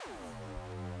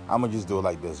I'm going to just do it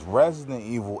like this. Resident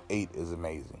Evil 8 is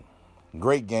amazing.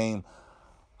 Great game.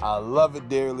 I love it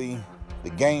dearly. The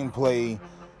gameplay,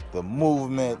 the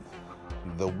movement,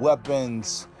 the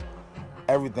weapons,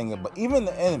 everything. But even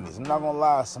the enemies, I'm not going to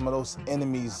lie, some of those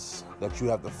enemies that you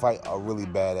have to fight are really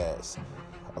badass.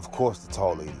 Of course, the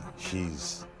tall lady.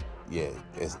 She's,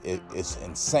 it's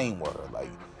insane with her. Like,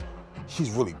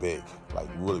 she's really big. Like,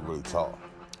 really, really tall.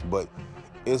 But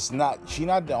she's not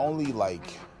the only,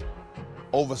 like,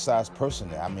 oversized person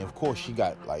there. I mean, of course, she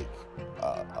got, like,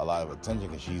 a lot of attention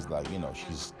because she's, like,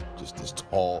 she's just this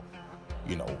tall,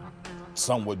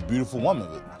 somewhat beautiful woman.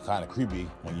 It's kind of creepy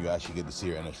when you actually get to see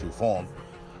her in her true form.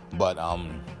 But,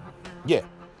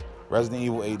 Resident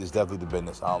Evil 8 is definitely the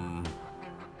business.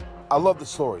 I love the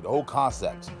story, the whole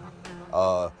concept.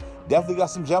 Definitely got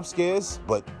some jump scares,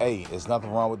 but hey, there's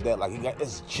nothing wrong with that. Like,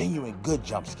 it's genuine good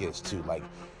jump scares too. Like,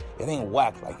 it ain't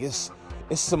whack. Like, it's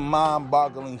some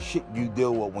mind-boggling shit you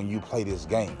deal with when you play this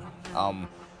game.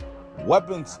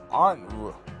 Weapons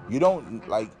you don't,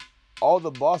 like, all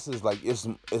the bosses, like,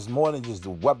 it's more than just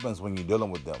the weapons when you're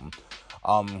dealing with them.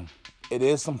 It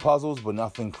is some puzzles, but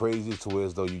nothing crazy to where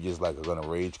as though you just, like, are gonna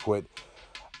rage quit.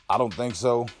 I don't think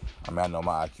so. I mean, I know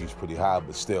my IQ is pretty high,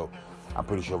 but still, I'm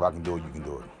pretty sure if I can do it, you can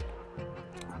do it.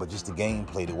 But just the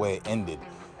gameplay, the way it ended,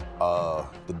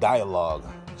 the dialogue,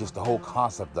 just the whole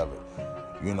concept of it.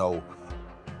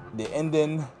 The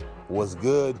ending was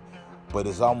good, but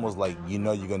it's almost like, you're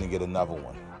going to get another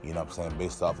one. You know what I'm saying?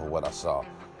 Based off of what I saw.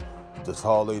 The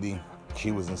tall lady,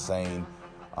 she was insane.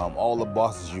 All the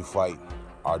bosses you fight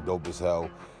are dope as hell.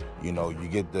 You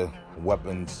get the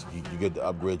weapons, you get to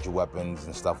upgrade your weapons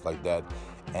and stuff like that.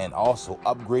 And also,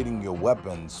 upgrading your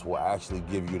weapons will actually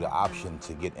give you the option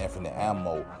to get infinite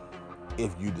ammo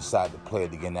if you decide to play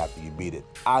it again after you beat it.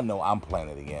 I know I'm playing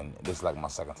it again. This is like my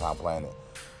second time playing it.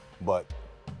 But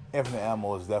infinite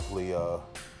ammo is definitely a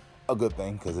good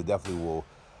thing, because it definitely will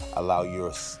allow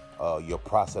your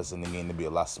process in the game to be a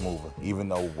lot smoother. Even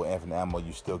though with infinite ammo,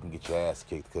 you still can get your ass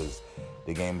kicked because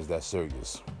the game is that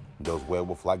serious. Those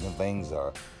werewolf-like things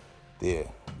are there.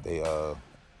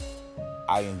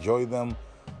 I enjoy them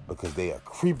because they are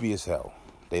creepy as hell.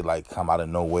 They like come out of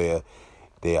nowhere.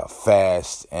 They are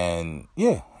fast, and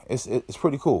it's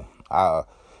pretty cool. The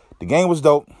game was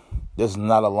dope. This is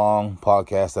not a long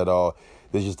podcast at all.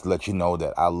 This is just to let you know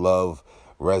that I love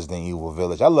Resident Evil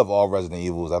Village. I love all Resident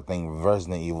Evils. I think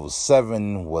Resident Evil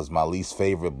 7 was my least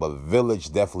favorite, but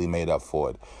Village definitely made up for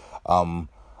it. I'm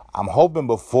hoping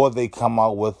before they come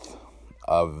out with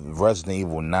Resident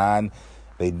Evil 9,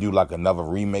 they do like another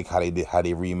remake, how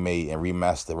they remade and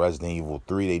remastered Resident Evil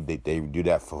 3. They do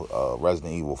that for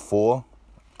Resident Evil 4.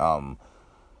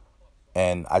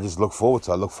 And I just look forward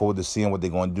to seeing what they're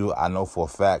going to do. I know for a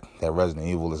fact that Resident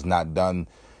Evil is not done.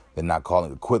 They're not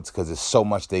calling it quits because there's so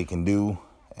much they can do.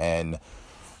 And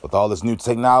with all this new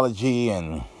technology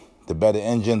and the better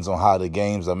engines on how the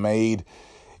games are made,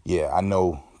 I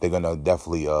know they're going to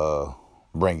definitely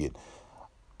bring it.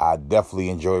 I definitely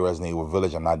enjoy Resident Evil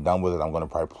Village. I'm not done with it. I'm going to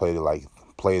probably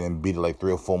play it and beat it like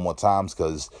 3 or 4 more times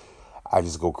because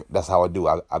that's how I do.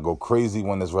 I go crazy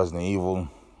when there's Resident Evil.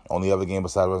 Only other game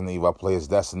besides Resident Evil I play is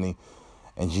Destiny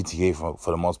and GTA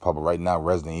for the most part. But right now,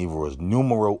 Resident Evil is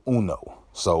numero uno.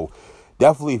 So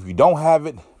definitely, if you don't have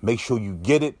it, make sure you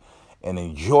get it and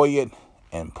enjoy it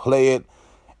and play it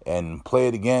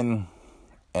again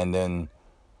and then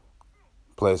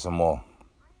play some more.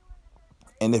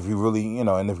 And if you really,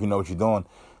 and if you know what you're doing,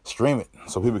 stream it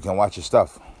so people can watch your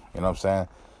stuff. You know what I'm saying?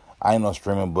 I ain't no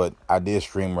streamer, but I did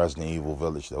stream Resident Evil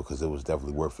Village, though, because it was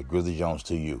definitely worth it. Grizzly Jones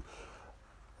to you.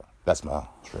 That's my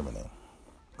streamer name.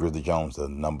 Grizzly Jones, the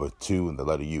number 2 and the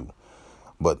letter U.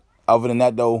 But other than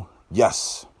that, though,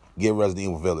 yes, get Resident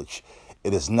Evil Village.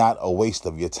 It is not a waste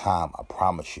of your time, I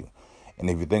promise you. And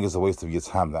if you think it's a waste of your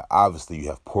time, then obviously you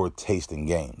have poor taste in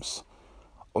games.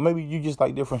 Or maybe you just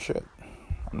like different shit.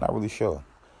 I'm not really sure.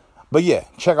 But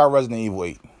check out Resident Evil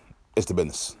 8. It's the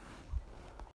business.